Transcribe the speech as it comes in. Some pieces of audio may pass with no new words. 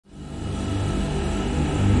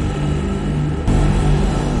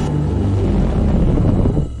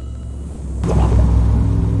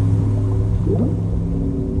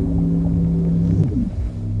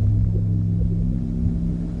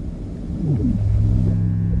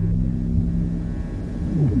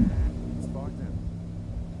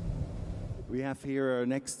have here a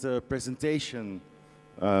next presentation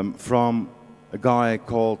from a guy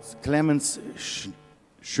called Clemens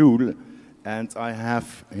Schöll, and I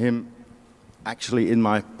have him actually in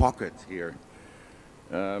my pocket here.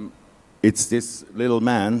 It's this little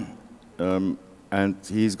man, and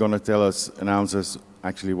he's going to announce us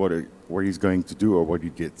actually what he's going to do or what he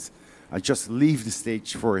did. I just leave the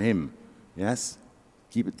stage for him. Yes?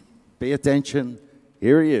 Pay attention.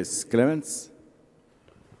 Here he is, Clemens.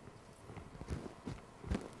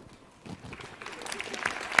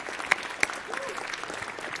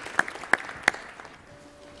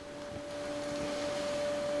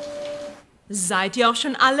 Seid ihr auch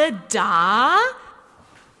schon alle da?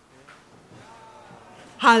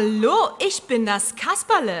 Hallo, ich bin das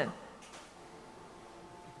Kasperle.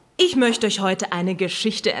 Ich möchte euch heute eine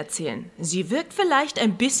Geschichte erzählen. Sie wirkt vielleicht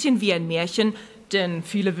ein bisschen wie ein Märchen, denn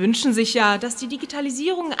viele wünschen sich ja, dass die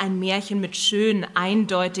Digitalisierung ein Märchen mit schönen,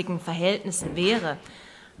 eindeutigen Verhältnissen wäre.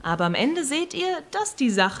 Aber am Ende seht ihr, dass die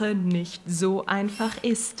Sache nicht so einfach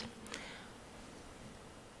ist.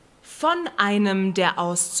 Von einem, der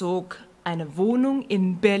auszog, eine Wohnung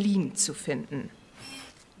in Berlin zu finden.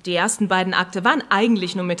 Die ersten beiden Akte waren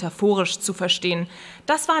eigentlich nur metaphorisch zu verstehen.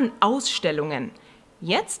 Das waren Ausstellungen.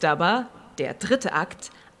 Jetzt aber der dritte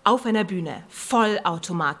Akt auf einer Bühne,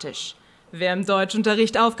 vollautomatisch. Wer im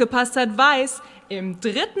Deutschunterricht aufgepasst hat, weiß, im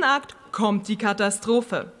dritten Akt kommt die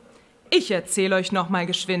Katastrophe. Ich erzähle euch nochmal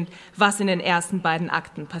geschwind, was in den ersten beiden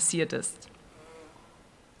Akten passiert ist.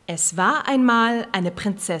 Es war einmal eine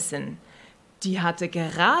Prinzessin, die hatte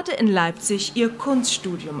gerade in Leipzig ihr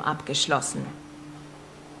Kunststudium abgeschlossen.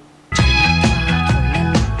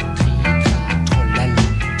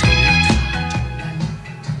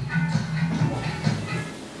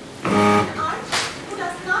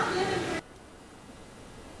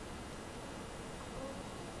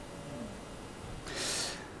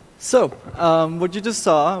 So, what you just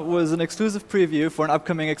saw was an exclusive preview for an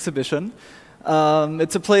upcoming exhibition.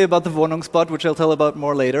 It's a play about the Wohnungsbot, which I'll tell about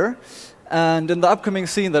more later. And in the upcoming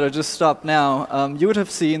scene that I just stopped now, you would have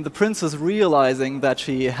seen the princess realizing that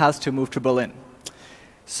she has to move to Berlin.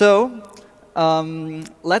 So,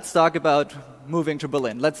 let's talk about moving to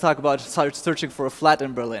Berlin. Let's talk about searching for a flat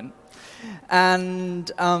in Berlin. And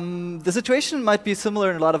the situation might be similar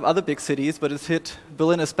in a lot of other big cities, but it's hit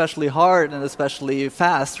Berlin especially hard and especially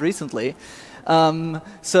fast recently.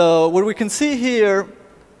 So what we can see here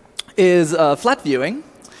is flat viewing.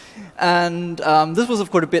 And this was,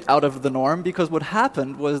 of course, a bit out of the norm, because what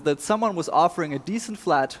happened was that someone was offering a decent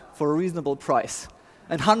flat for a reasonable price.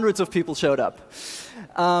 And hundreds of people showed up.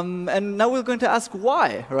 And now we're going to ask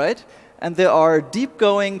why, right? And there are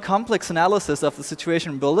deep-going, complex analysis of the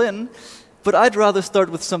situation in Berlin, but I'd rather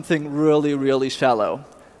start with something really, really shallow.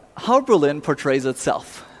 How Berlin portrays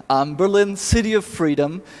itself. Berlin, city of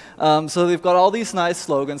freedom. So they've got all these nice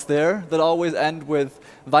slogans there that always end with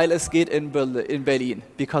weil es geht in Berlin,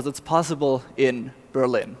 because it's possible in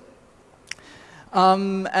Berlin.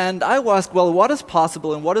 And I asked, well, what is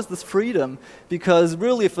possible and what is this freedom? Because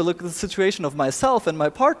really, if I look at the situation of myself and my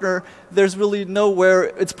partner, there's really nowhere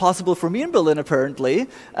it's possible for me in Berlin, apparently.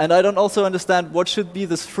 And I don't also understand what should be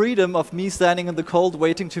this freedom of me standing in the cold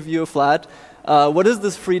waiting to view a flat. What is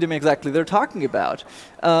this freedom exactly they're talking about?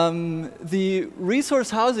 The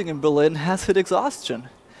resource housing in Berlin has hit exhaustion.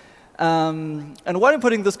 And why I'm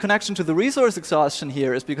putting this connection to the resource exhaustion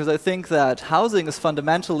here is because I think that housing is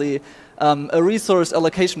fundamentally a resource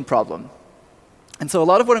allocation problem. And so a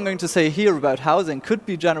lot of what I'm going to say here about housing could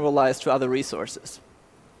be generalized to other resources.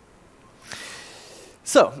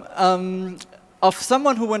 So, of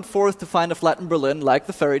someone who went forth to find a flat in Berlin, like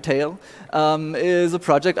the fairy tale, is a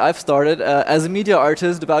project I've started as a media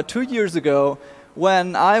artist about 2 years ago,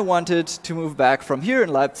 when I wanted to move back from here in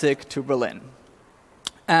Leipzig to Berlin.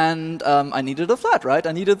 And I needed a flat, right?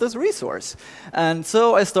 I needed this resource. And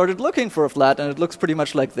so I started looking for a flat, and it looks pretty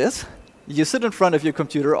much like this. You sit in front of your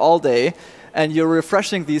computer all day, and you're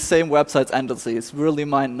refreshing these same websites endlessly. It's really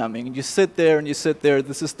mind-numbing. You sit there, and you sit there.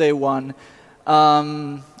 This is day one.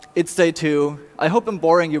 It's day two. I hope I'm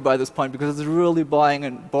boring you by this point, because it's really boring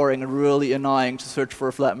and really annoying to search for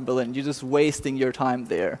a flat in Berlin. You're just wasting your time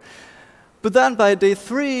there. But then by day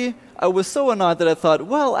three, I was so annoyed that I thought,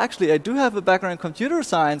 well, actually, I do have a background in computer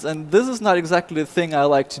science, and this is not exactly the thing I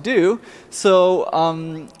like to do. So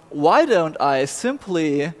why don't I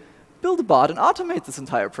simply build a bot and automate this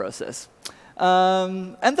entire process?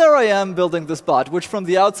 And there I am building this bot, which from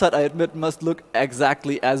the outside, I admit, must look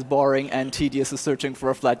exactly as boring and tedious as searching for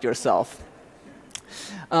a flat yourself.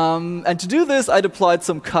 And to do this, I deployed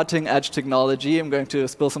some cutting-edge technology. I'm going to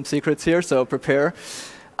spill some secrets here, so prepare.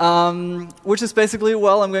 which is basically,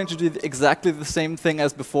 well, I'm going to do exactly the same thing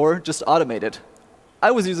as before, just automate it. I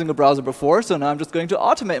was using a browser before, so now I'm just going to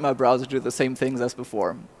automate my browser to do the same things as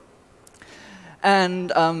before.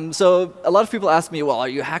 And so a lot of people ask me, well, are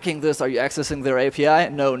you hacking this? Are you accessing their API?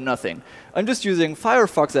 No, nothing. I'm just using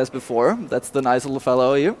Firefox as before. That's the nice little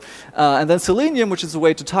fellow here. And then Selenium, which is a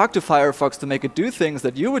way to talk to Firefox to make it do things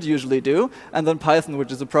that you would usually do. And then Python,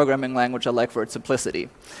 which is a programming language I like for its simplicity.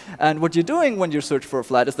 And what you're doing when you search for a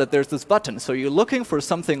flat is that there's this button. So you're looking for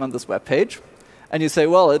something on this web page. And you say,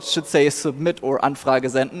 well, it should say submit or Anfrage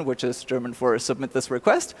senden, which is German for submit this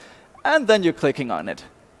request. And then you're clicking on it.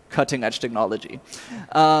 Cutting-edge technology.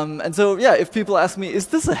 And so, yeah, if people ask me, is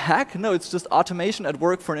this a hack? No, it's just automation at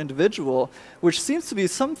work for an individual, which seems to be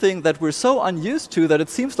something that we're so unused to that it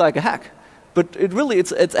seems like a hack. But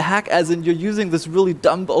it's a hack as in you're using this really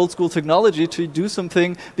dumb old-school technology to do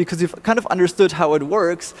something because you've kind of understood how it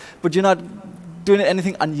works, but you're not doing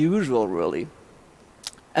anything unusual, really.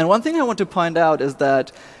 And one thing I want to point out is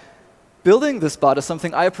that building this bot is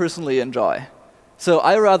something I personally enjoy. So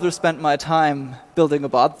I rather spend my time building a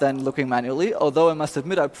bot than looking manually, although I must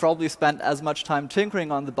admit I probably spent as much time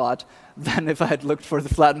tinkering on the bot than if I had looked for the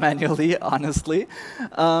flat manually, honestly.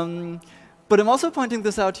 But I'm also pointing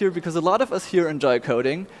this out here because a lot of us here enjoy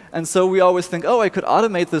coding, and so we always think, oh, I could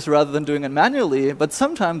automate this rather than doing it manually, but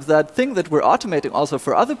sometimes that thing that we're automating also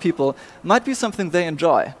for other people might be something they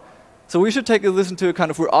enjoy. So we should take this into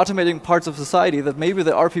account if we're automating parts of society, that maybe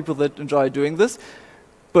there are people that enjoy doing this,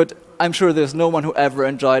 but I'm sure there's no one who ever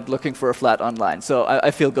enjoyed looking for a flat online, so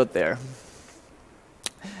I feel good there.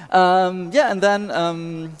 Yeah, and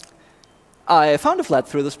then I found a flat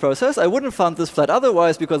through this process. I wouldn't have found this flat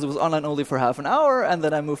otherwise because it was online only for half an hour, and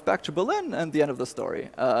then I moved back to Berlin, and the end of the story.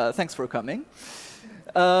 Thanks for coming.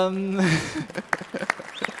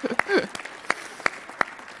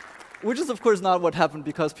 Which is, of course, not what happened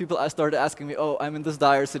because people started asking me, oh, I'm in this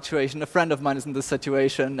dire situation, a friend of mine is in this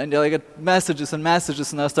situation, and I get messages and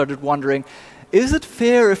messages, and I started wondering, is it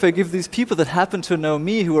fair if I give these people that happen to know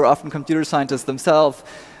me, who are often computer scientists themselves,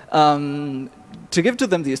 to give to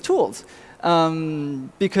them these tools?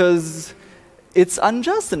 Because it's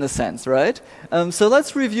unjust in a sense, right? So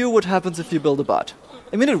let's review what happens if you build a bot.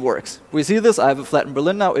 I mean, it works. We see this. I have a flat in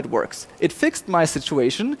Berlin now. It works. It fixed my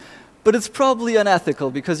situation. But it's probably unethical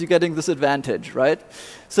because you're getting this advantage, right?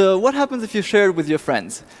 So what happens if you share it with your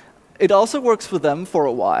friends? It also works for them for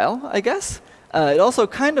a while, I guess. It also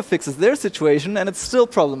kind of fixes their situation, and it's still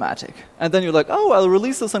problematic. And then you're like, oh, I'll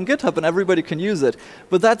release this on GitHub, and everybody can use it.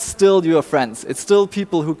 But that's still your friends. It's still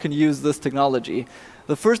people who can use this technology.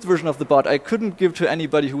 The first version of the bot I couldn't give to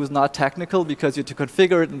anybody who was not technical because you had to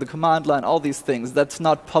configure it in the command line, all these things. That's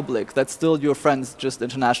not public. That's still your friends just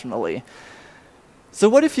internationally. So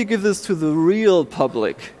what if you give this to the real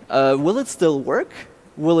public? Will it still work?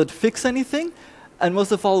 Will it fix anything? And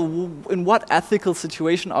most of all, in what ethical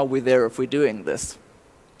situation are we there if we're doing this?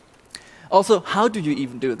 Also, how do you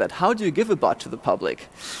even do that? How do you give a bot to the public?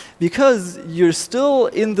 Because you're still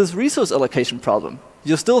in this resource allocation problem.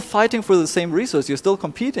 You're still fighting for the same resource. You're still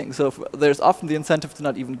competing. So there's often the incentive to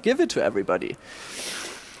not even give it to everybody.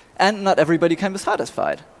 And not everybody can be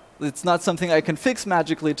satisfied. It's not something I can fix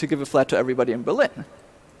magically to give a flat to everybody in Berlin.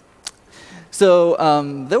 So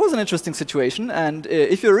there was an interesting situation, and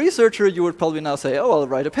if you're a researcher, you would probably now say, oh, I'll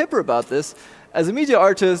write a paper about this. As a media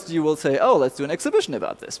artist, you will say, oh, let's do an exhibition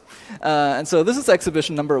about this. And so this is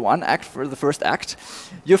exhibition number 1, act for the first act.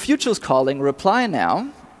 Your future's calling, reply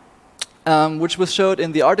now, which was showed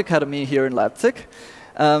in the Art Academy here in Leipzig.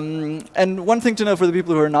 And one thing to know for the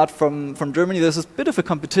people who are not from Germany, there's a bit of a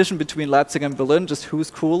competition between Leipzig and Berlin, just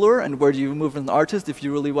who's cooler and where do you move as an artist if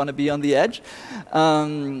you really want to be on the edge.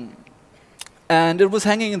 And it was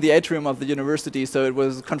hanging in the atrium of the university, so it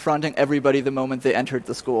was confronting everybody the moment they entered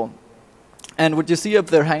the school. And what you see up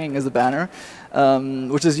there hanging is a banner,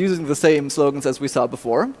 which is using the same slogans as we saw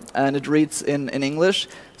before. And it reads in English,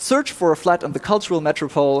 search for a flat in the cultural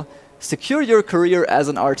metropole, secure your career as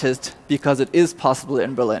an artist because it is possible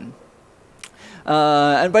in Berlin.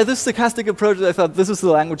 And by this stochastic approach, I thought this is the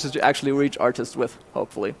language that you actually reach artists with,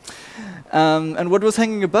 hopefully. And what was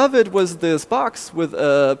hanging above it was this box with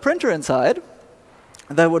a printer inside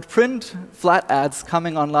that would print flat ads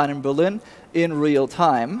coming online in Berlin in real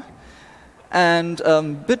time, and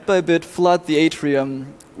bit by bit flood the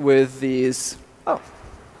atrium with these. Oh,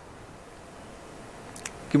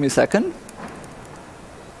 give me a second.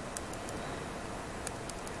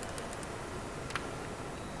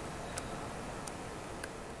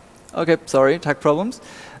 Okay, sorry, tech problems.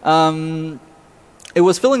 It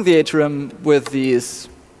was filling the atrium with these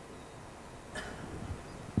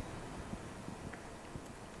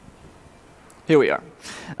Here we are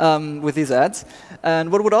with these ads.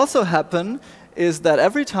 And what would also happen is that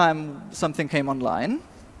every time something came online,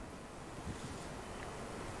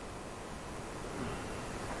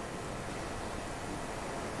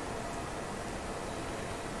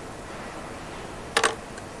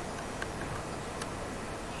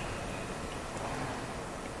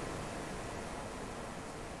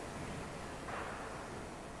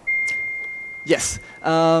 yes,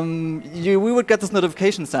 we would get this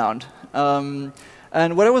notification sound. And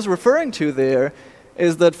what I was referring to there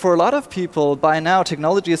is that for a lot of people, by now,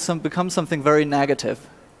 technology has become something very negative.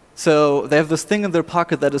 So they have this thing in their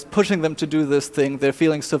pocket that is pushing them to do this thing. They're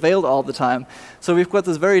feeling surveilled all the time. So we've got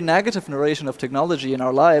this very negative narration of technology in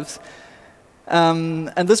our lives.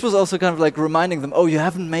 And this was also kind of like reminding them, oh, you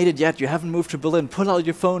haven't made it yet. You haven't moved to Berlin. Pull out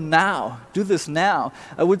your phone now. Do this now.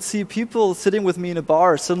 I would see people sitting with me in a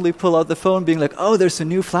bar suddenly pull out the phone being like, oh, there's a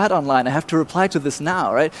new flat online. I have to reply to this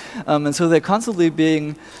now, right? And so they're constantly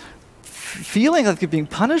feeling like they're being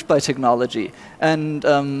punished by technology. And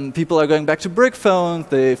people are going back to brick phones.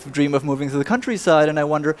 They dream of moving to the countryside. And I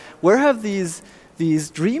wonder, where have these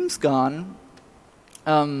dreams gone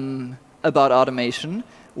about automation?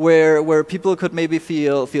 Where people could maybe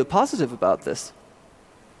feel positive about this.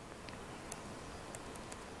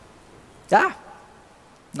 Yeah,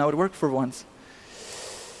 now it worked for once.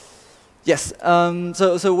 Yes,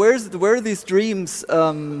 so where are these dreams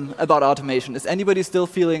about automation? Is anybody still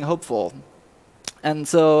feeling hopeful? And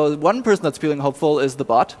so one person that's feeling hopeful is the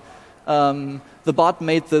bot. The bot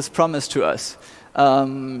made this promise to us.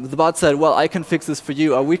 The bot said, well, I can fix this for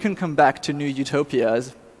you, or we can come back to new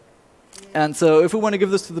utopias. And so if we want to give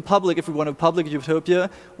this to the public, if we want a public utopia,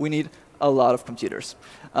 we need a lot of computers.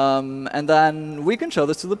 And then we can show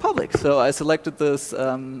this to the public. So I selected this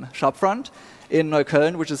shopfront in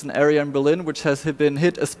Neukölln, which is an area in Berlin which has been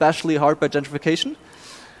hit especially hard by gentrification.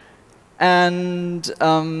 And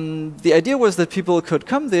the idea was that people could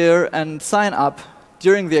come there and sign up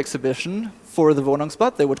during the exhibition for the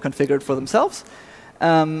Wohnungsbot. They would configure it for themselves.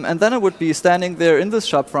 And then I would be standing there in this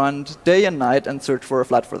shopfront day and night and search for a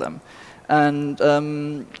flat for them. And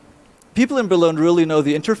people in Berlin really know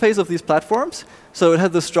the interface of these platforms, so it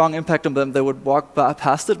had this strong impact on them. They would walk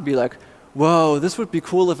past it and be like, whoa, this would be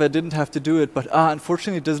cool if I didn't have to do it, but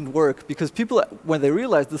unfortunately it doesn't work. Because people, when they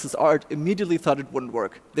realized this is art, immediately thought it wouldn't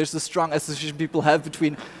work. There's a strong association people have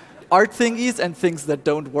between art thingies and things that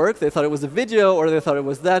don't work. They thought it was a video, or they thought it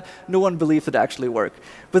was that. No one believed it actually worked.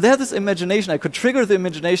 But they had this imagination. I could trigger the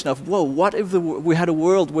imagination of, whoa, what if we had a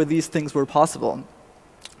world where these things were possible?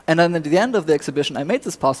 And then at the end of the exhibition, I made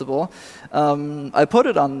this possible. I put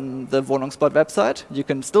it on the Wohnungsbot website. You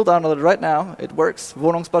can still download it right now. It works,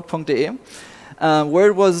 wohnungsbot.de, where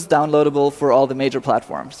it was downloadable for all the major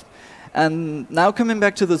platforms. And now coming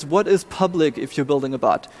back to this, what is public if you're building a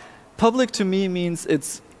bot? Public to me means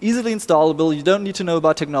it's easily installable. You don't need to know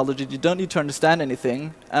about technology. You don't need to understand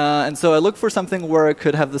anything. And so I look for something where I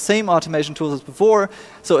could have the same automation tools as before,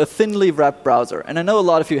 so a thinly wrapped browser. And I know a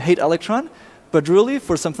lot of you hate Electron, but really,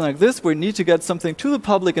 for something like this, where you need to get something to the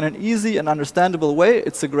public in an easy and understandable way,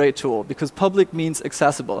 it's a great tool, because public means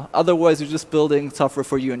accessible. Otherwise, you're just building software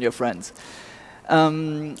for you and your friends.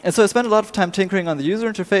 And so I spent a lot of time tinkering on the user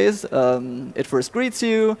interface. It first greets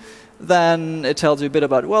you. Then it tells you a bit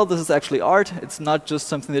about, well, this is actually art. It's not just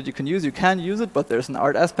something that you can use. You can use it, but there's an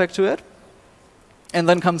art aspect to it. And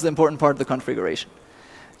then comes the important part of the configuration.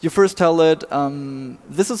 You first tell it,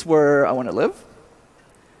 this is where I want to live.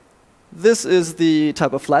 This is the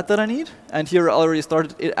type of flat that I need. And here I already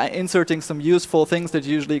started inserting some useful things that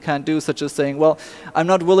you usually can't do, such as saying, well, I'm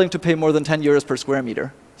not willing to pay more than 10 euros per square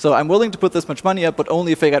meter. So I'm willing to put this much money up, but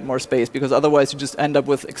only if I get more space, because otherwise you just end up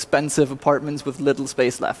with expensive apartments with little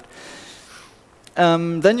space left.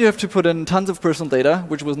 Then you have to put in tons of personal data,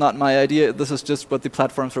 which was not my idea. This is just what the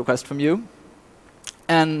platforms request from you.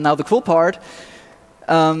 And now the cool part,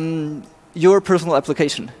 your personal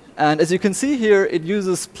application. And as you can see here, it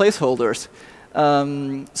uses placeholders.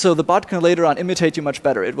 So the bot can later on imitate you much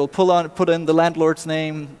better. It will put in the landlord's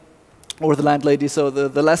name or the landlady, so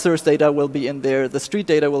the lessor's data will be in there, the street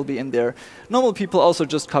data will be in there. Normal people also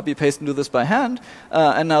just copy, paste, and do this by hand.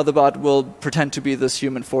 And now the bot will pretend to be this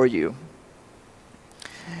human for you.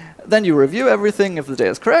 Then you review everything if the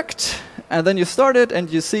data is correct. And then you start it, and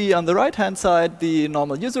you see on the right-hand side the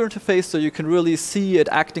normal user interface, so you can really see it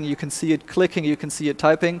acting, you can see it clicking, you can see it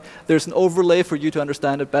typing. There's an overlay for you to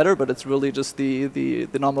understand it better, but it's really just the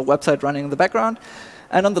normal website running in the background.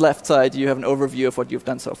 And on the left side, you have an overview of what you've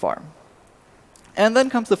done so far. And then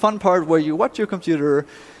comes the fun part where you watch your computer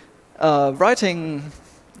writing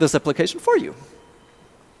this application for you.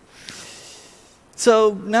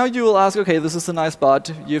 So now you will ask, okay, this is a nice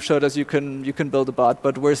bot. You've showed us you can build a bot,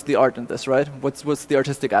 but where's the art in this, right? What's the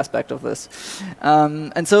artistic aspect of this?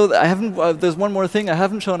 And so I haven't. There's one more thing I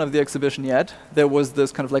haven't shown of the exhibition yet. There was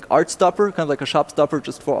this kind of like art stopper, kind of like a shop stopper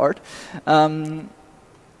just for art, and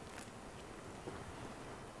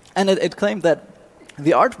it claimed that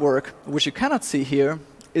the artwork, which you cannot see here,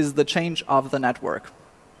 is the change of the network.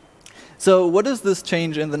 So what is this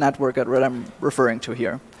change in the network that I'm referring to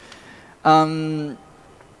here?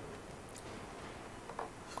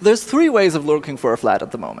 There's three ways of looking for a flat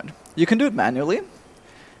at the moment. You can do it manually,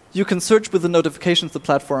 you can search with the notifications the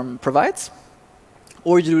platform provides,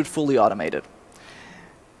 or you do it fully automated.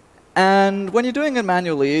 And when you're doing it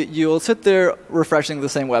manually, you'll sit there refreshing the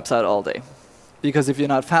same website all day. Because if you're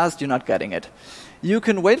not fast, you're not getting it. You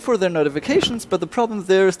can wait for their notifications, but the problem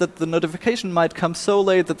there is that the notification might come so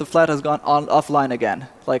late that the flat has gone offline again.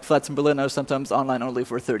 Like flats in Berlin are sometimes online only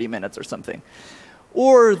for 30 minutes or something.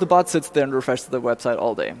 Or the bot sits there and refreshes the website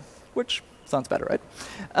all day, which sounds better, right?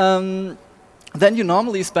 Then you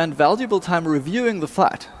normally spend valuable time reviewing the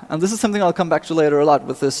flat. And this is something I'll come back to later a lot,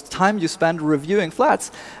 with this time you spend reviewing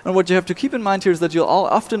flats. And what you have to keep in mind here is that you'll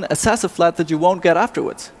often assess a flat that you won't get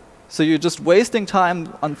afterwards. So you're just wasting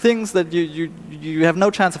time on things that you have no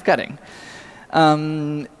chance of getting.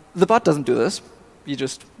 The bot doesn't do this. It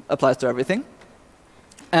just applies to everything.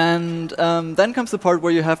 And then comes the part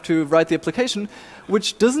where you have to write the application,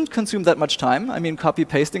 which doesn't consume that much time. I mean,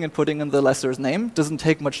 copy-pasting and putting in the lessor's name doesn't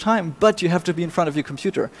take much time, but you have to be in front of your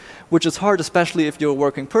computer, which is hard, especially if you're a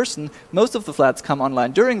working person. Most of the flats come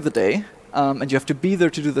online during the day, and you have to be there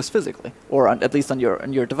to do this physically, or at least on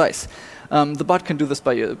your device. The bot can do this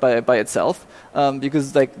by itself,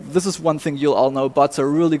 because this is one thing you'll all know, bots are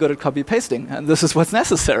really good at copy-pasting, and this is what's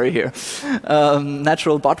necessary here.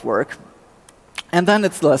 Natural bot work. And then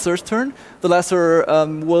it's the lessor's turn. The lessor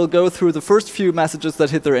will go through the first few messages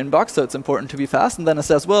that hit their inbox, so it's important to be fast, and then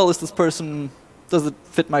assess, well, is this person, does it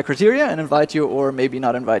fit my criteria, and invite you or maybe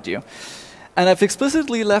not invite you. And I've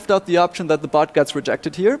explicitly left out the option that the bot gets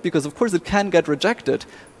rejected here, because of course it can get rejected,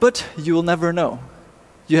 but you will never know.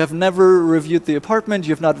 You have never reviewed the apartment,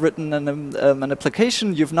 you've not written an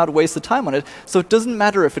application, you've not wasted time on it, so it doesn't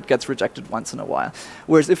matter if it gets rejected once in a while.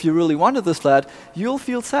 Whereas if you really wanted this flat, you'll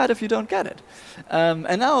feel sad if you don't get it.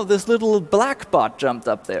 And now this little black bot jumped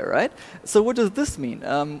up there, right? So what does this mean?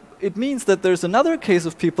 It means that there's another case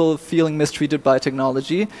of people feeling mistreated by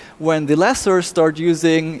technology when the lessors start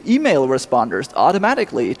using email responders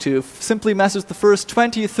automatically to simply message the first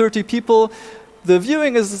 20, 30 people. The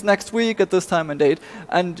viewing is next week at this time and date.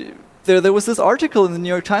 And there was this article in the New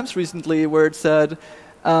York Times recently where it said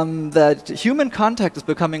that human contact is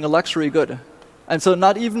becoming a luxury good. And so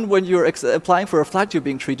not even when you're applying for a flat, you're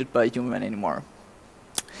being treated by a human anymore.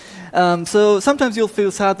 So sometimes you'll feel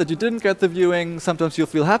sad that you didn't get the viewing, sometimes you'll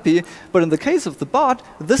feel happy. But in the case of the bot,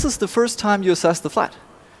 this is the first time you assess the flat.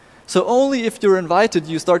 So only if you're invited,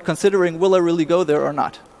 you start considering, will I really go there or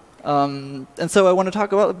not? And so I want to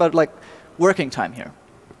talk about like, working time here.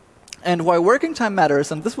 And why working time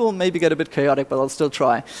matters, and this will maybe get a bit chaotic, but I'll still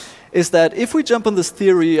try, is that if we jump on this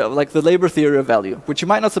theory of like the labor theory of value, which you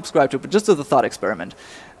might not subscribe to, but just as a thought experiment,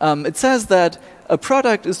 it says that a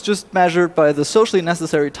product is just measured by the socially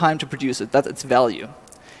necessary time to produce it. That's its value.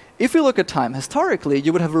 If you look at time, historically,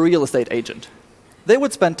 you would have a real estate agent. They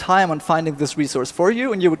would spend time on finding this resource for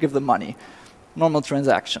you, and you would give them money. Normal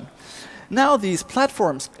transaction. Now these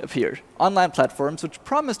platforms appeared, online platforms, which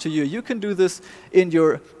promise to you, you can do this in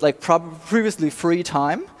your previously free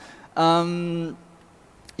time.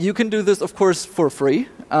 You can do this, of course, for free.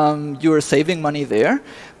 You're saving money there,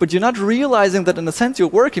 but you're not realizing that in a sense you're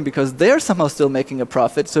working because they're somehow still making a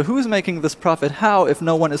profit. So who's making this profit how if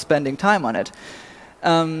no one is spending time on it?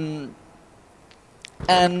 And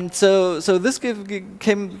so this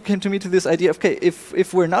came to me to this idea of, okay,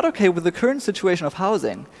 if we're not okay with the current situation of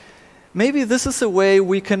housing, maybe this is a way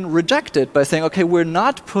we can reject it by saying, okay, we're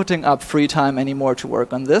not putting up free time anymore to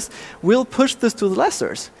work on this. We'll push this to the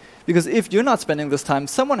lessors. Because if you're not spending this time,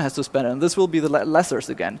 someone has to spend it, and this will be the lessors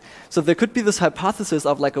again. So there could be this hypothesis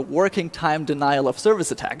of like a working time denial of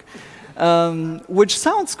service attack, which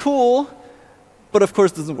sounds cool, but of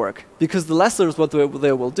course doesn't work. Because the lessors, what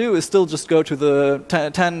they will do is still just go to the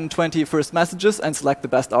 10, 20 first messages and select the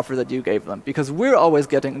best offer that you gave them. Because we're always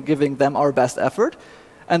giving them our best effort,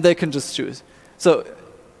 and they can just choose. So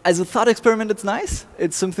as a thought experiment, it's nice.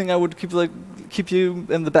 It's something I would keep you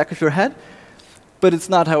in the back of your head. But it's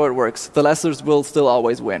not how it works. The lessors will still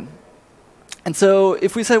always win. And so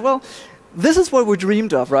if we say, well, this is what we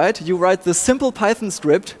dreamed of, right? You write this simple Python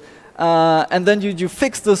script, and then you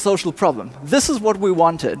fix the social problem. This is what we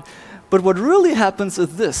wanted. But what really happens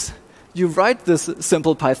is this. You write this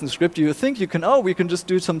simple Python script, you think you can, we can just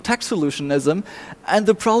do some text solutionism, and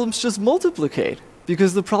the problems just multiplicate.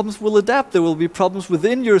 Because the problems will adapt, there will be problems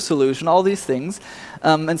within your solution, all these things.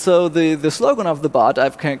 And so the slogan of the bot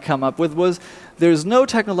I've come up with was, there's no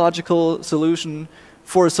technological solution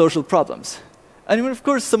for social problems. And of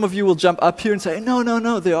course, some of you will jump up here and say,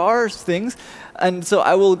 no, there are things. And so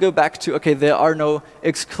I will go back to, okay, there are no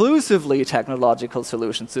exclusively technological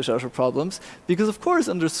solutions to social problems, because of course,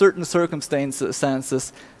 under certain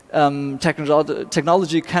circumstances,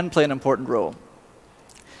 technology can play an important role.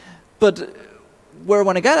 But where I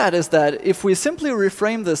want to get at is that if we simply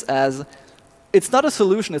reframe this as, it's not a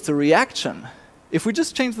solution, it's a reaction. If we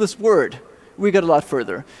just change this word, we get a lot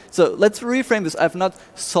further. So let's reframe this. I've not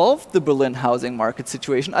solved the Berlin housing market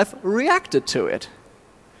situation, I've reacted to it.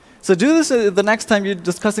 So do this the next time you're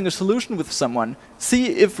discussing a solution with someone. See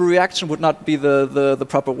if reaction would not be the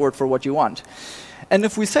proper word for what you want. And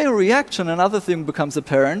if we say reaction, another thing becomes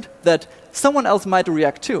apparent, that someone else might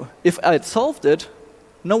react too. If I had solved it,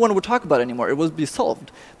 no one would talk about it anymore. It would be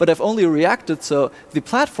solved. But I've only reacted, so the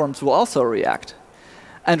platforms will also react.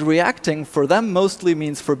 And reacting for them mostly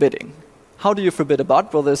means forbidding. How do you forbid a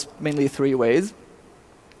bot? Well, there's mainly 3 ways.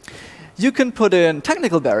 You can put in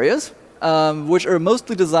technical barriers, which are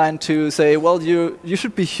mostly designed to say, well, you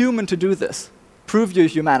should be human to do this. Prove your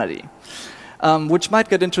humanity. Which might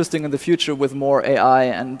get interesting in the future with more AI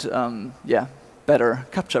and, better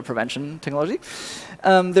captcha prevention technology.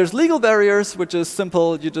 There's legal barriers, which is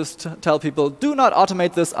simple. You just tell people, do not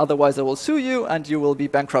automate this, otherwise I will sue you, and you will be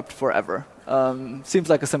bankrupt forever. Seems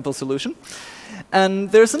like a simple solution.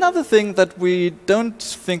 And there's another thing that we don't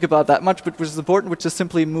think about that much, but which is important, which is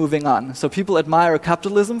simply moving on. So people admire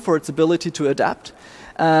capitalism for its ability to adapt.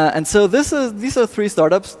 And so these are 3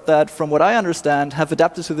 startups that, from what I understand, have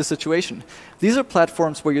adapted to the situation. These are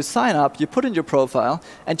platforms where you sign up, you put in your profile,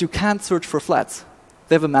 and you can't search for flats.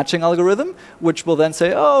 They have a matching algorithm, which will then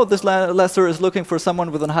say, oh, this lessor is looking for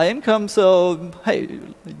someone with a high income, so hey,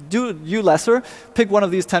 you lessor, pick one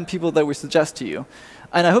of these 10 people that we suggest to you.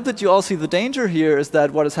 And I hope that you all see the danger here is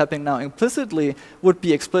that what is happening now implicitly would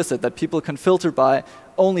be explicit, that people can filter by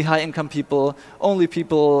only high-income people, only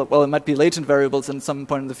people, well, it might be latent variables in some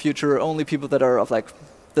point in the future, only people that are of like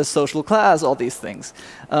this social class, all these things.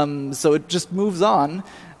 So it just moves on.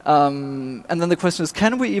 And then the question is,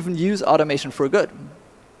 can we even use automation for good?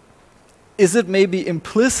 Is it maybe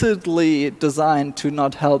implicitly designed to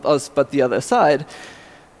not help us but the other side?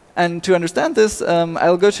 And to understand this,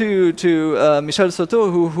 I'll go to Michel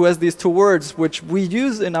Soto, who has these 2 words which we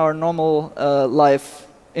use in our normal life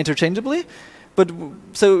interchangeably. But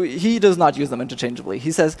so he does not use them interchangeably.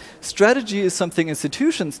 He says strategy is something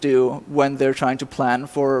institutions do when they're trying to plan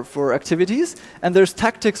for activities, and there's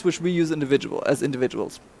tactics which we use as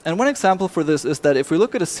individuals. And one example for this is that if we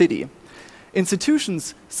look at a city,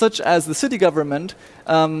 institutions such as the city government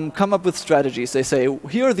come up with strategies. They say,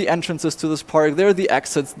 here are the entrances to this park, there are the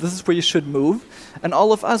exits, this is where you should move. And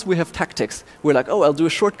all of us, we have tactics. We're like, oh, I'll do a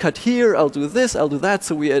shortcut here, I'll do this, I'll do that.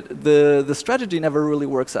 So the strategy never really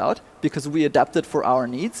works out because we adapt it for our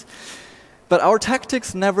needs. But our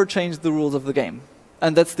tactics never change the rules of the game.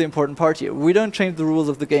 And that's the important part here. We don't change the rules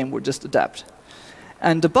of the game, we just adapt.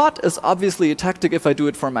 And the bot is obviously a tactic if I do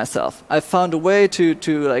it for myself. I found a way to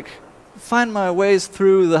like find my ways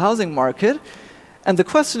through the housing market. And the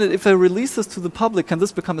question is, if I release this to the public, can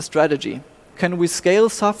this become a strategy? Can we scale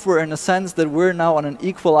software in a sense that we're now on an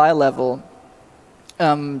equal eye level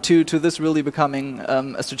to this really becoming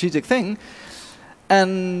a strategic thing?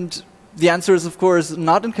 And the answer is, of course,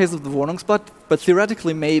 not in case of the Wohnungsbot, but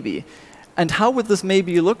theoretically maybe. And how would this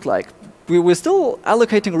maybe look like? We're still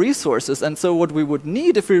allocating resources, and so what we would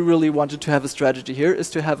need if we really wanted to have a strategy here is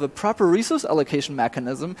to have a proper resource allocation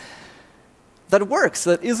mechanism that works,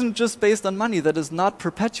 that isn't just based on money, that is not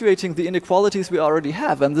perpetuating the inequalities we already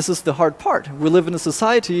have. And this is the hard part. We live in a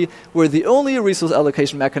society where the only resource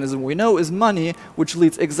allocation mechanism we know is money, which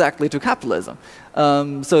leads exactly to capitalism.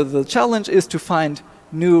 So the challenge is to find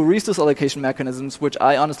new resource allocation mechanisms, which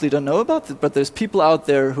I honestly don't know about, but there's people out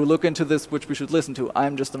there who look into this, which we should listen to.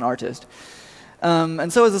 I'm just an artist.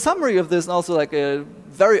 And so as a summary of this, and also like a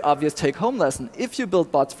very obvious take-home lesson, if you build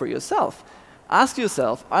bots for yourself, ask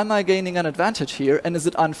yourself, am I gaining an advantage here, and is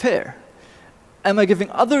it unfair? Am I giving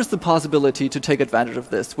others the possibility to take advantage of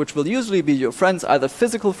this, which will usually be your friends, either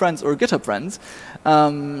physical friends or GitHub friends?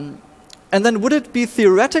 And then would it be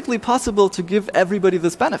theoretically possible to give everybody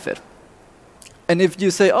this benefit? And if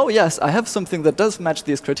you say, oh yes, I have something that does match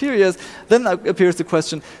these criteria, then appears the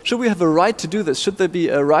question, should we have a right to do this? Should there be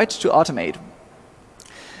a right to automate?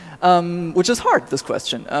 Which is hard, this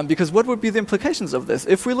question, because what would be the implications of this?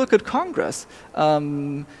 If we look at Congress,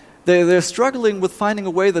 They're struggling with finding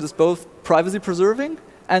a way that is both privacy preserving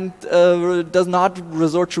and does not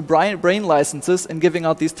resort to brain licenses in giving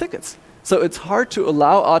out these tickets. So it's hard to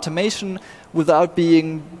allow automation without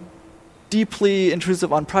being deeply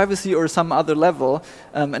intrusive on privacy or some other level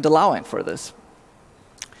and allowing for this.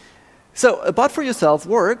 So a bot for yourself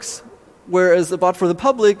works, whereas a bot for the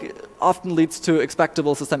public often leads to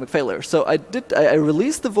expectable systemic failure. So I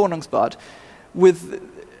released the Wohnungsbot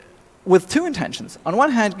with two intentions. On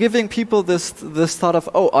one hand, giving people this thought of,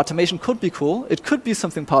 oh, automation could be cool, it could be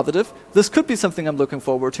something positive, this could be something I'm looking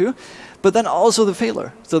forward to, but then also the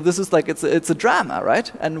failure. So this is like, it's a drama,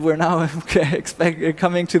 right? And we're now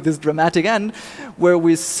coming to this dramatic end where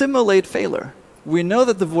we simulate failure. We know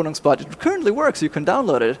that the Wohnungsbot, it currently works, you can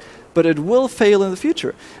download it, but it will fail in the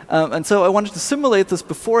future. And so I wanted to simulate this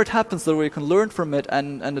before it happens so we can learn from it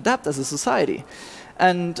and adapt as a society.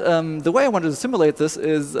 And the way I wanted to simulate this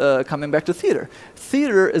is coming back to theater.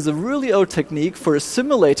 Theater is a really old technique for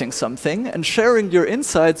simulating something and sharing your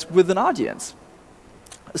insights with an audience.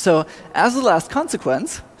 So as the last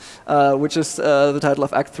consequence, which is the title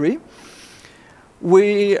of Act 3,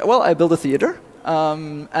 I built a theater.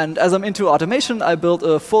 And as I'm into automation, I built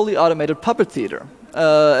a fully automated puppet theater.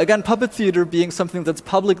 Again, puppet theater being something that's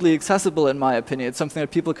publicly accessible, in my opinion. It's something that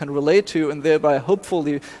people can relate to and thereby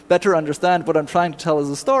hopefully better understand what I'm trying to tell as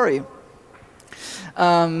a story.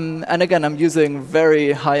 And again, I'm using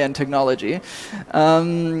very high-end technology.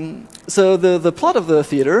 So the plot of the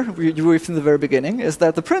theater, we've from the very beginning, is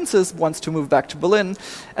that the princess wants to move back to Berlin,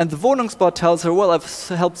 and the Wohnungsbot tells her, well, I've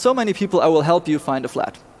helped so many people, I will help you find a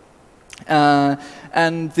flat.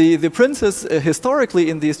 And the princess,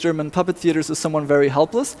 historically in these German puppet theaters, is someone very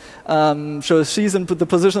helpless. So she's in the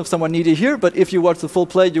position of someone needy here, but if you watch the full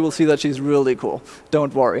play, you will see that she's really cool.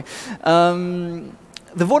 Don't worry.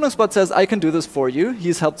 The Wohnungsbot says, I can do this for you.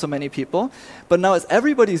 He's helped so many people. But now as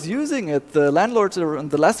everybody's using it, the landlords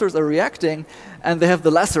and the lessors are reacting, and they have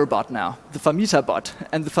the lesser bot now, the Vermieterbot.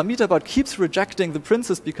 And the Vermieterbot keeps rejecting the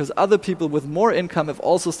princess because other people with more income have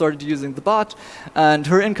also started using the bot, and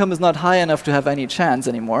her income is not high enough to have any chance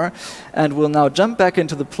anymore. And we'll now jump back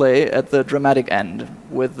into the play at the dramatic end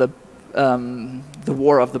with the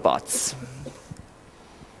war of the bots.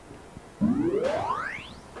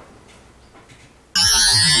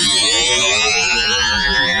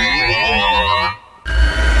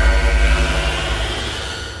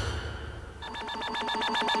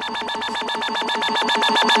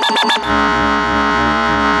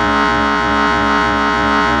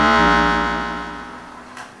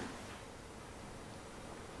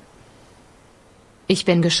 Ich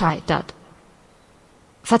bin gescheitert.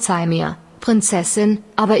 Verzeih mir, Prinzessin,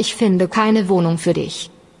 aber ich finde keine Wohnung für dich.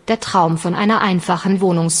 Der Traum von einer einfachen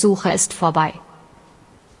Wohnungssuche ist vorbei.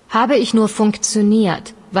 Habe ich nur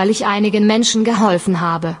funktioniert, weil ich einigen Menschen geholfen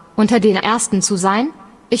habe, unter den Ersten zu sein?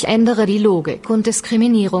 Ich ändere die Logik und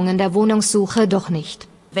Diskriminierungen der Wohnungssuche doch nicht.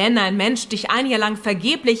 Wenn ein Mensch dich ein Jahr lang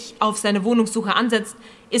vergeblich auf seine Wohnungssuche ansetzt,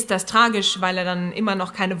 ist das tragisch, weil er dann immer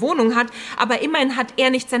noch keine Wohnung hat, aber immerhin hat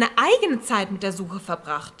er nicht seine eigene Zeit mit der Suche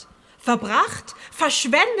verbracht. Verbracht,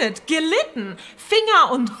 verschwendet, gelitten,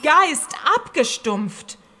 Finger und Geist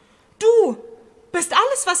abgestumpft. Du bist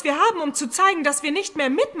alles, was wir haben, um zu zeigen, dass wir nicht mehr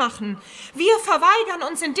mitmachen. Wir verweigern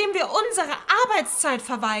uns, indem wir unsere Arbeitszeit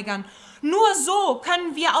verweigern. Nur so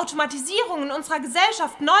können wir Automatisierung in unserer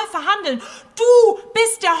Gesellschaft neu verhandeln. Du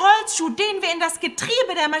bist der Holzschuh, den wir in das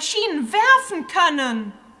Getriebe der Maschinen werfen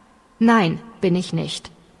können. Nein, bin ich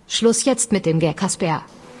nicht. Schluss jetzt mit dem Gag, Kasper.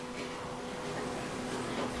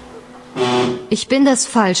 Ich bin das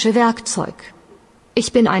falsche Werkzeug.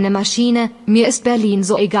 Ich bin eine Maschine, mir ist Berlin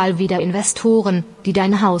so egal wie der Investoren, die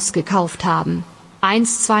dein Haus gekauft haben.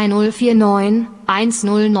 12049,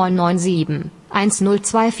 10997.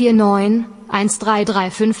 10249,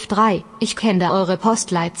 13353, ich kenne eure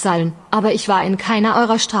Postleitzahlen, aber ich war in keiner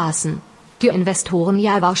eurer Straßen. Die Investoren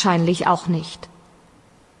ja wahrscheinlich auch nicht.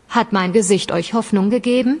 Hat mein Gesicht euch Hoffnung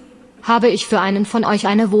gegeben? Habe ich für einen von euch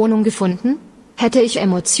eine Wohnung gefunden? Hätte ich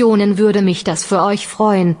Emotionen, würde mich das für euch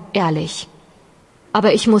freuen, ehrlich.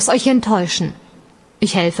 Aber ich muss euch enttäuschen.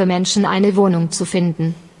 Ich helfe Menschen, eine Wohnung zu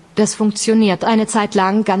finden. Das funktioniert eine Zeit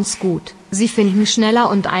lang ganz gut. Sie finden schneller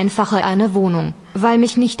und einfacher eine Wohnung, weil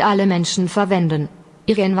mich nicht alle Menschen verwenden.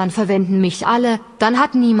 Irgendwann verwenden mich alle, dann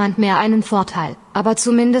hat niemand mehr einen Vorteil, aber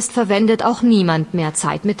zumindest verwendet auch niemand mehr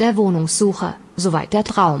Zeit mit der Wohnungssuche, soweit der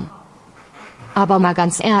Traum. Aber mal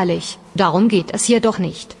ganz ehrlich, darum geht es hier doch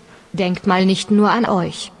nicht. Denkt mal nicht nur an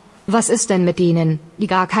euch. Was ist denn mit denen, die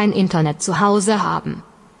gar kein Internet zu Hause haben?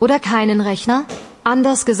 Oder keinen Rechner?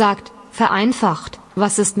 Anders gesagt, vereinfacht,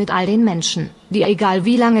 was ist mit all den Menschen, die egal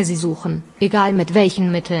wie lange sie suchen, egal mit welchen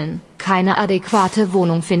Mitteln, keine adäquate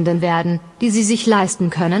Wohnung finden werden, die sie sich leisten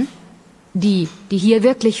können? Die hier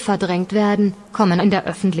wirklich verdrängt werden, kommen in der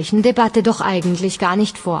öffentlichen Debatte doch eigentlich gar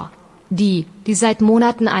nicht vor. Die seit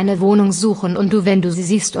Monaten eine Wohnung suchen und du, wenn du sie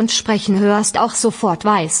siehst und sprechen hörst, auch sofort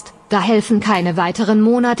weißt, da helfen keine weiteren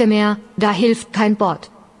Monate mehr, da hilft kein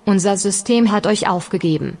Bot. Unser System hat euch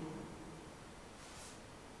aufgegeben.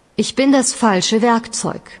 Ich bin das falsche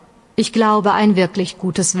Werkzeug. Ich glaube, ein wirklich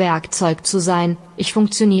gutes Werkzeug zu sein. Ich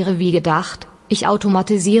funktioniere wie gedacht, ich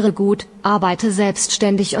automatisiere gut, arbeite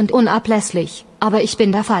selbstständig und unablässlich, aber ich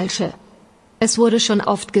bin der Falsche. Es wurde schon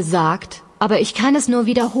oft gesagt, aber ich kann es nur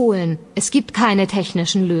wiederholen, es gibt keine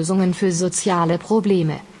technischen Lösungen für soziale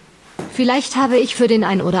Probleme. Vielleicht habe ich für den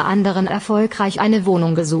ein oder anderen erfolgreich eine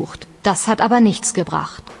Wohnung gesucht, das hat aber nichts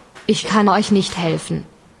gebracht. Ich kann euch nicht helfen.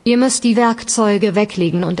 Ihr müsst die Werkzeuge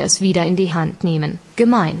weglegen und es wieder in die Hand nehmen,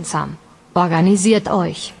 gemeinsam. Organisiert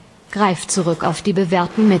euch. Greift zurück auf die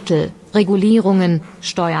bewährten Mittel, Regulierungen,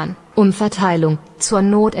 Steuern, Umverteilung, zur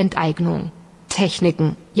Notenteignung.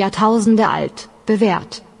 Techniken, Jahrtausende alt,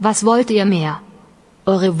 bewährt. Was wollt ihr mehr?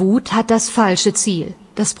 Eure Wut hat das falsche Ziel.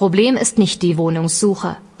 Das Problem ist nicht die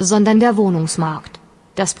Wohnungssuche, sondern der Wohnungsmarkt.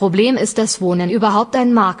 Das Problem ist, dass Wohnen überhaupt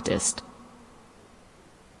ein Markt ist.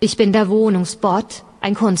 Ich bin der Wohnungsbot,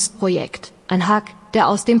 ein Kunstprojekt, ein Hack, der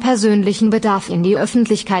aus dem persönlichen Bedarf in die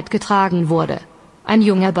Öffentlichkeit getragen wurde. Ein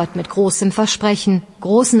junger Bot mit großem Versprechen,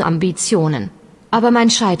 großen Ambitionen. Aber mein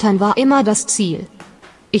Scheitern war immer das Ziel.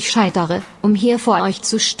 Ich scheitere, um hier vor euch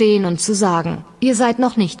zu stehen und zu sagen, ihr seid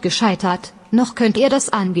noch nicht gescheitert, noch könnt ihr das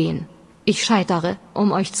angehen. Ich scheitere,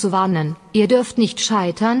 um euch zu warnen, ihr dürft nicht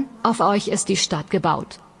scheitern, auf euch ist die Stadt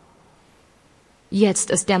gebaut. Jetzt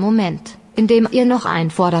ist der Moment, in dem ihr noch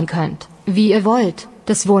einfordern könnt, wie ihr wollt,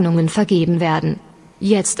 dass Wohnungen vergeben werden.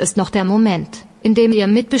 Jetzt ist noch der Moment, in dem ihr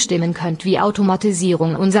mitbestimmen könnt, wie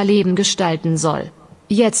Automatisierung unser Leben gestalten soll.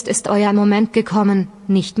 Jetzt ist euer Moment gekommen,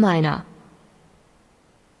 nicht meiner.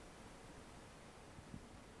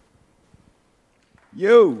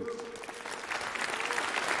 Yo!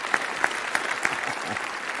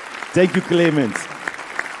 Thank you, Clemens.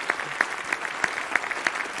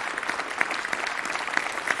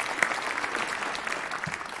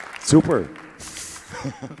 Super.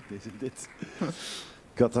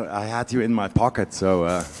 I had you in my pocket, so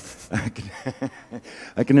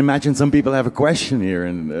I can imagine some people have a question here,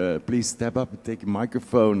 and please step up and take a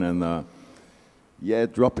microphone and yeah,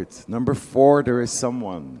 drop it. Number 4, there is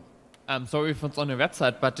someone. I'm sorry if it's on your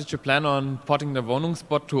website, but did you plan on porting the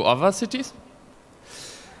Wohnungsbot to other cities?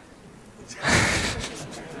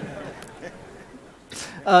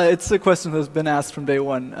 It's a question that's been asked from day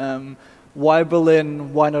one. Why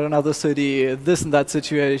Berlin? Why not another city? This and that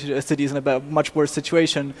situation, city is in a much worse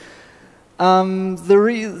situation.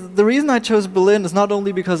 The reason I chose Berlin is not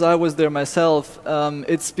only because I was there myself.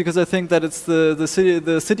 It's because I think that it's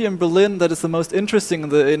the city in Berlin that is the most interesting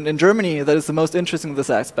in Germany. That is the most interesting in this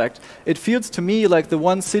aspect. It feels to me like the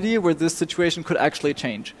one city where this situation could actually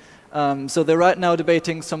change. So they're right now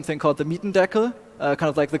debating something called the Mietendeckel, kind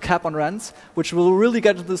of like the cap on rents, which will really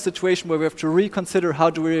get into the situation where we have to reconsider how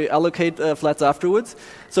do we allocate flats afterwards.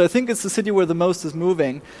 So I think it's the city where the most is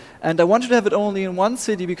moving. And I wanted to have it only in one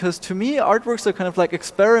city because to me artworks are kind of like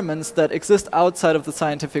experiments that exist outside of the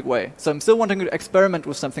scientific way. So I'm still wanting to experiment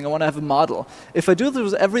with something. I want to have a model. If I do this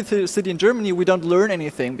with every city in Germany, we don't learn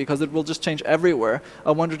anything because it will just change everywhere.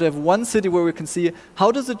 I wanted to have one city where we can see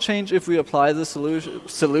how does it change if we apply the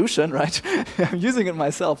solution, right? I'm using it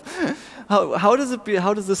myself. How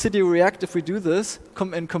does the city react if we do this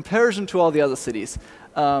in comparison to all the other cities?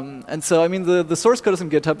 And so, I mean, the source code is on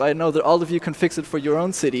GitHub. I know that all of you can fix it for your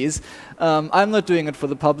own cities. I'm not doing it for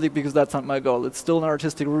the public because that's not my goal. It's still an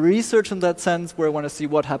artistic research in that sense where I want to see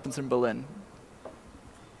what happens in Berlin.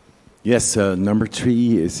 Yes, number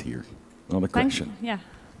 3 is here. Another question.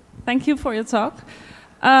 Thank you for your talk.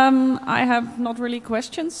 I have not really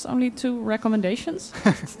questions, only 2 recommendations.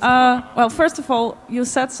 Well, first of all, you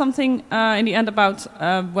said something in the end about,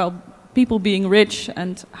 people being rich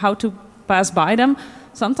and how to pass by them.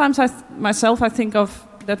 Sometimes I think of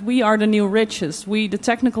that we are the new riches, we the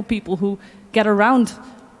technical people who get around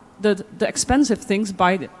the expensive things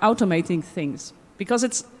by automating things. Because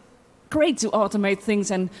it's great to automate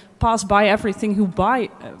things and pass by everything who by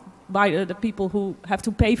the people who have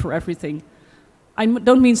to pay for everything. I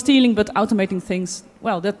don't mean stealing, but automating things,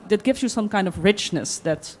 well, that gives you some kind of richness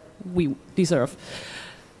that we deserve.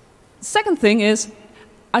 Second thing is,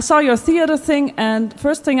 I saw your theater thing, and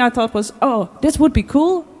first thing I thought was, oh, this would be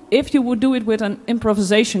cool if you would do it with an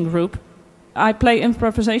improvisation group. I play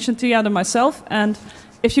improvisation theater myself, and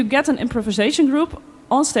if you get an improvisation group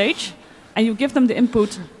on stage, and you give them the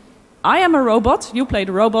input, I am a robot, you play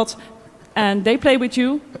the robot, and they play with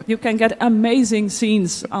you. You can get amazing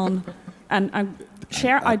scenes on and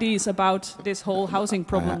share ideas about this whole housing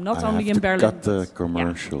problem, not only in Berlin. Cut the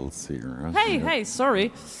commercials here. Huh? Hey,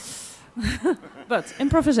 sorry. But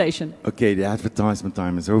improvisation. Okay, the advertisement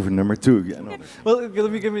time is over. Number 2. Yeah, no. Well,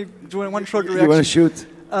 give me one short reaction. You want to shoot?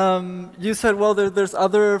 You said, well, there's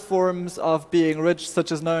other forms of being rich,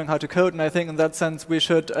 such as knowing how to code, and I think in that sense we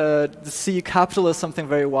should see capital as something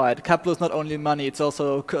very wide. Capital is not only money, it's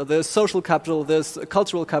also there's social capital, there's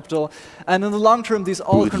cultural capital, and in the long term these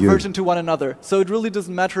all converge into one another. So it really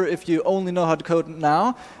doesn't matter if you only know how to code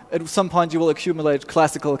now. At some point you will accumulate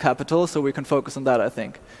classical capital, so we can focus on that, I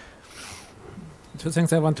think. 2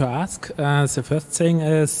 things I want to ask. The first thing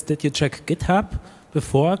is, did you check GitHub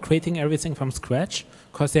before creating everything from scratch?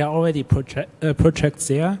 Because there are already projects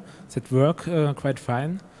there that work quite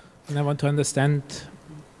fine. And I want to understand.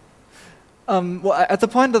 Well, at the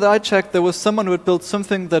point that I checked, there was someone who had built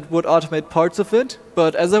something that would automate parts of it.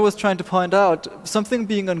 But as I was trying to point out, something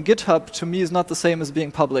being on GitHub to me is not the same as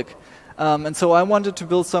being public. And so I wanted to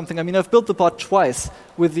build something. I mean, I've built the bot twice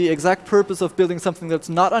with the exact purpose of building something that's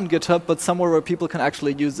not on GitHub, but somewhere where people can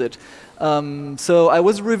actually use it. So I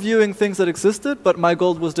was reviewing things that existed, but my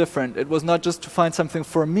goal was different. It was not just to find something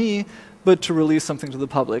for me, but to release something to the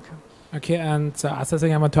public. Okay, and the other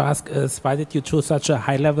thing I want to ask is, why did you choose such a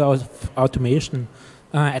high level of automation?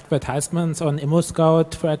 Advertisements on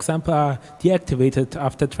ImmoScout, for example, are deactivated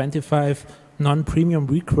after 25 non-premium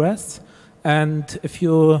requests. And if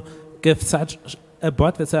you give such a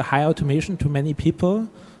bot with a high automation to many people,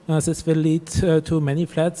 this will lead to many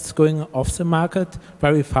flats going off the market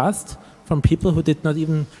very fast from people who did not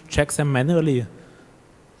even check them manually.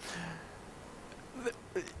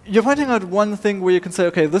 You're pointing out one thing where you can say,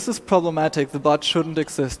 okay, this is problematic, the bot shouldn't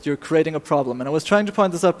exist, you're creating a problem. And I was trying to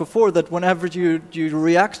point this out before, that whenever you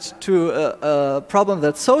react to a problem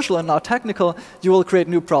that's social and not technical, you will create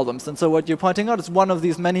new problems. And so what you're pointing out is one of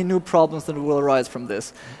these many new problems that will arise from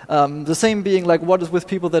this. The same being like, what is with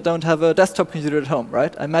people that don't have a desktop computer at home,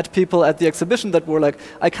 right? I met people at the exhibition that were like,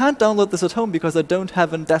 I can't download this at home because I don't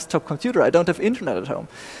have a desktop computer, I don't have internet at home.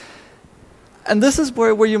 And this is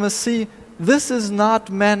where you must see, this is not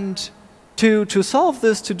meant to solve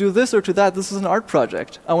this, to do this or to that. This is an art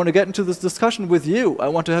project. I want to get into this discussion with you. I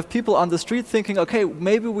want to have people on the street thinking, okay,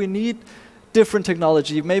 maybe we need different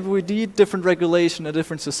technology, maybe we need different regulation, a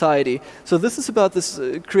different society. So this is about this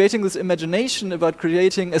creating this imagination, about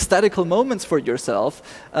creating aesthetical moments for yourself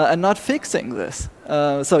and not fixing this.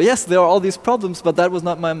 So yes, there are all these problems, but that was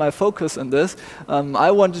not my focus in this. I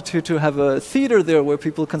wanted to have a theater there where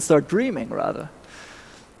people can start dreaming rather.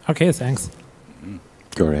 Okay, thanks.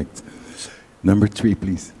 Correct. Number 3,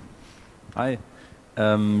 please. Hi.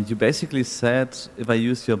 You basically said if I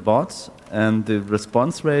use your bot and the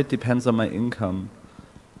response rate depends on my income.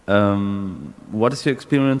 What is your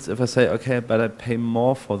experience if I say, okay, but I pay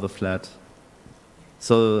more for the flat?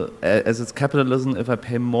 So as it's capitalism, if I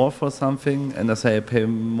pay more for something and I say I pay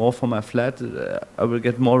more for my flat, I will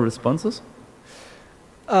get more responses?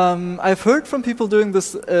 I've heard from people doing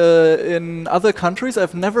this in other countries.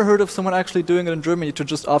 I've never heard of someone actually doing it in Germany to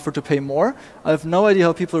just offer to pay more. I have no idea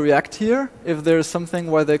how people react here, if there's something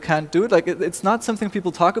why they can't do it. Like, it's not something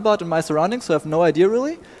people talk about in my surroundings, so I have no idea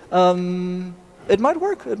really. It might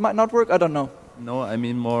work, it might not work, I don't know. No, I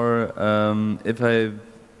mean more,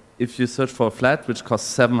 if you search for a flat which costs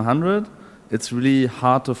 700, it's really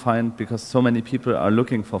hard to find because so many people are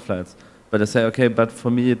looking for flats. But I say, okay, but for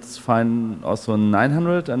me it's fine also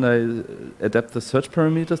 900 and I adapt the search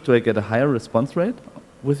parameters. Do I get a higher response rate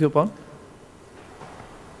with your bot?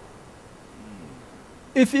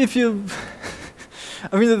 If you...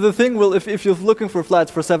 I mean, the thing will, if you're looking for flats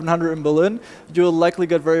for 700 in Berlin, you'll likely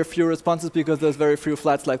get very few responses because there's very few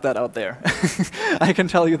flats like that out there. I can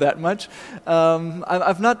tell you that much.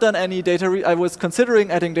 I've not done any data, I was considering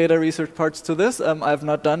adding data research parts to this. I've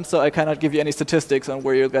not done, so I cannot give you any statistics on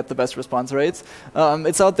where you'll get the best response rates.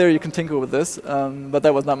 It's out there, you can tinker with this, but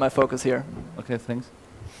that was not my focus here. Okay, thanks.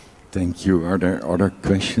 Thank you. Are there other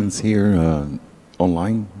questions here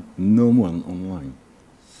online? No one online.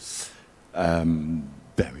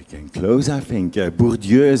 Then we can close, I think.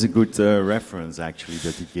 Bourdieu is a good reference, actually,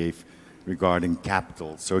 that he gave regarding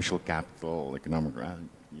capital, social capital, economic,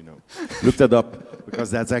 you know. Look that up,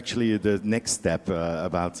 because that's actually the next step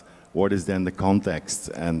about what is then the context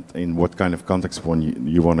and in what kind of context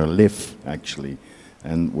you want to live, actually,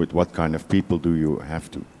 and with what kind of people do you have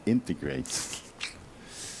to integrate.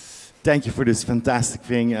 Thank you for this fantastic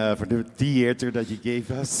thing, for the theater that you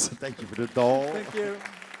gave us. Thank you for the doll. Thank you.